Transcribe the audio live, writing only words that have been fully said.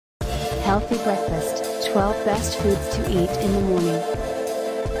Healthy breakfast, 12 best foods to eat in the morning.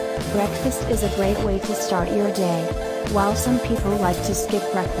 Breakfast is a great way to start your day. While some people like to skip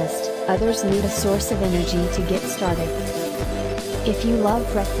breakfast, others need a source of energy to get started. If you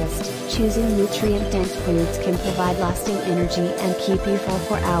love breakfast, choosing nutrient-dense foods can provide lasting energy and keep you full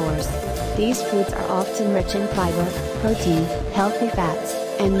for hours. These foods are often rich in fiber, protein, healthy fats,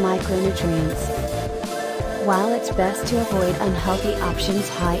 and micronutrients. While it's best to avoid unhealthy options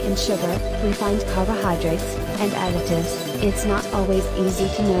high in sugar, refined carbohydrates, and additives, it's not always easy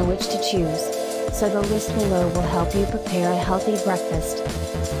to know which to choose. So the list below will help you prepare a healthy breakfast.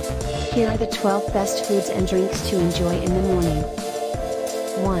 Here are the 12 best foods and drinks to enjoy in the morning.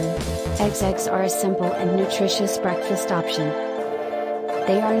 1. Eggs. Eggs are a simple and nutritious breakfast option.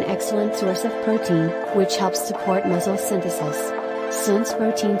 They are an excellent source of protein, which helps support muscle synthesis. Since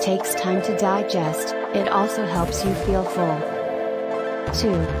protein takes time to digest, it also helps you feel full.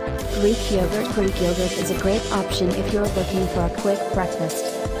 2. Greek yogurt. Greek yogurt is a great option if you're looking for a quick breakfast.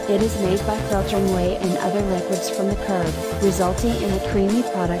 It is made by filtering whey and other liquids from the curd, resulting in a creamy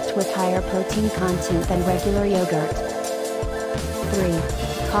product with higher protein content than regular yogurt.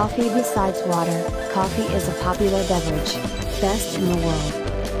 3. Coffee. Besides water, coffee is a popular beverage, best in the world.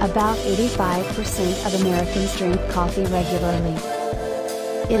 About 85% of Americans drink coffee regularly.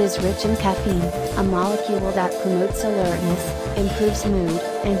 It is rich in caffeine, a molecule that promotes alertness, improves mood,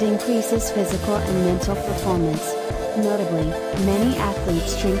 and increases physical and mental performance. Notably, many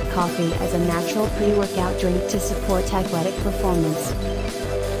athletes drink coffee as a natural pre-workout drink to support athletic performance.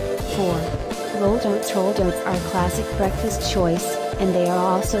 4. Rolled oats. Rolled oats are a classic breakfast choice, and they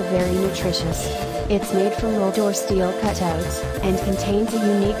are also very nutritious. It's made from rolled or steel-cut oats, and contains a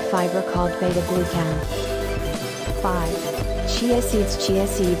unique fiber called beta-glucan. 5. Chia seeds. Chia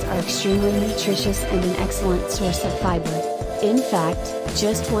seeds are extremely nutritious and an excellent source of fiber. In fact,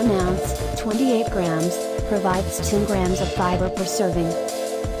 just 1 ounce, 28 grams, provides 10 grams of fiber per serving.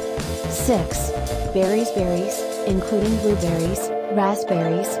 6. Berries. Berries, including blueberries,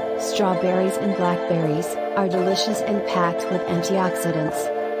 raspberries, strawberries and blackberries, are delicious and packed with antioxidants.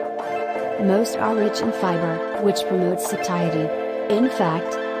 Most are rich in fiber, which promotes satiety. In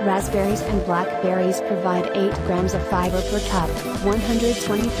fact, raspberries and blackberries provide 8 grams of fiber per cup,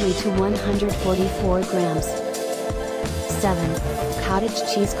 123 to 144 grams. 7.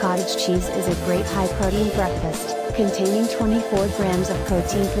 Cottage cheese. Cottage cheese is a great high-protein breakfast, containing 24 grams of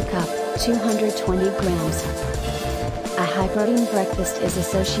protein per cup, 220 grams. A high-protein breakfast is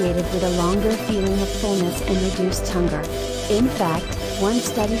associated with a longer feeling of fullness and reduced hunger. In fact, one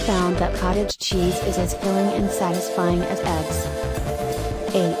study found that cottage cheese is as filling and satisfying as eggs.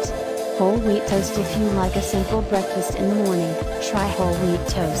 8. Whole wheat toast. If you like a simple breakfast in the morning, try whole wheat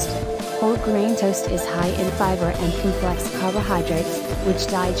toast. Whole grain toast is high in fiber and complex carbohydrates, which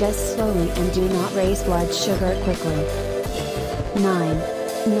digest slowly and do not raise blood sugar quickly. 9.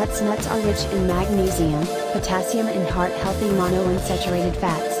 Nuts. Nuts are rich in magnesium, potassium and heart-healthy monounsaturated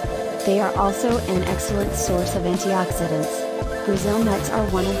fats. They are also an excellent source of antioxidants. Brazil nuts are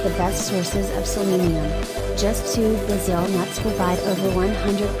one of the best sources of selenium. Just 2 Brazil nuts provide over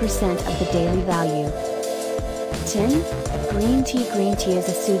 100% of the daily value. 10. Green tea. Green tea is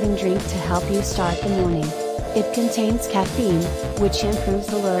a soothing drink to help you start the morning. It contains caffeine, which improves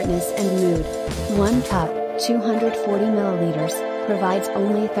alertness and mood. 1 cup, 240 milliliters, provides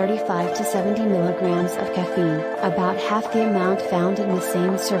only 35 to 70 milligrams of caffeine, about half the amount found in the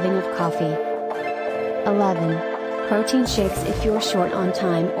same serving of coffee. 11. Protein shakes. If you're short on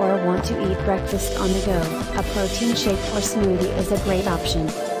time or want to eat breakfast on the go, a protein shake or smoothie is a great option.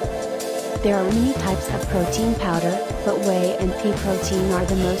 There are many types of protein powder, but whey and pea protein are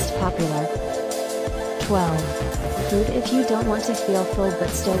the most popular. 12. Fruit. If you don't want to feel full but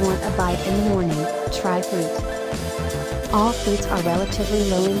still want a bite in the morning, try fruit. All fruits are relatively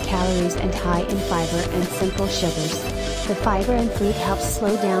low in calories and high in fiber and simple sugars. The fiber in fruit helps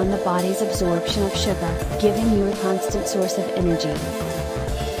slow down the body's absorption of sugar, giving you a constant source of energy.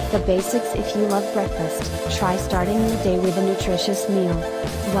 The basics. If you love breakfast, try starting your day with a nutritious meal.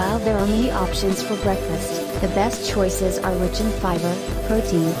 While there are many options for breakfast, the best choices are rich in fiber,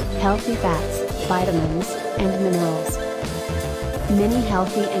 protein, healthy fats, vitamins, and minerals. Many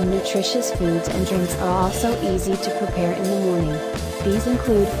healthy and nutritious foods and drinks are also easy to prepare in the morning. These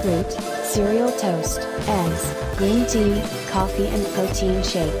include fruit, cereal toast, eggs, green tea, coffee and protein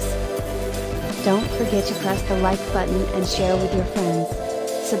shakes. Don't forget to press the like button and share with your friends.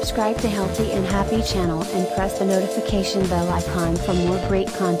 Subscribe to Healthy and Happy channel and press the notification bell icon for more great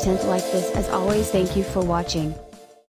content like this. As always, thank you for watching.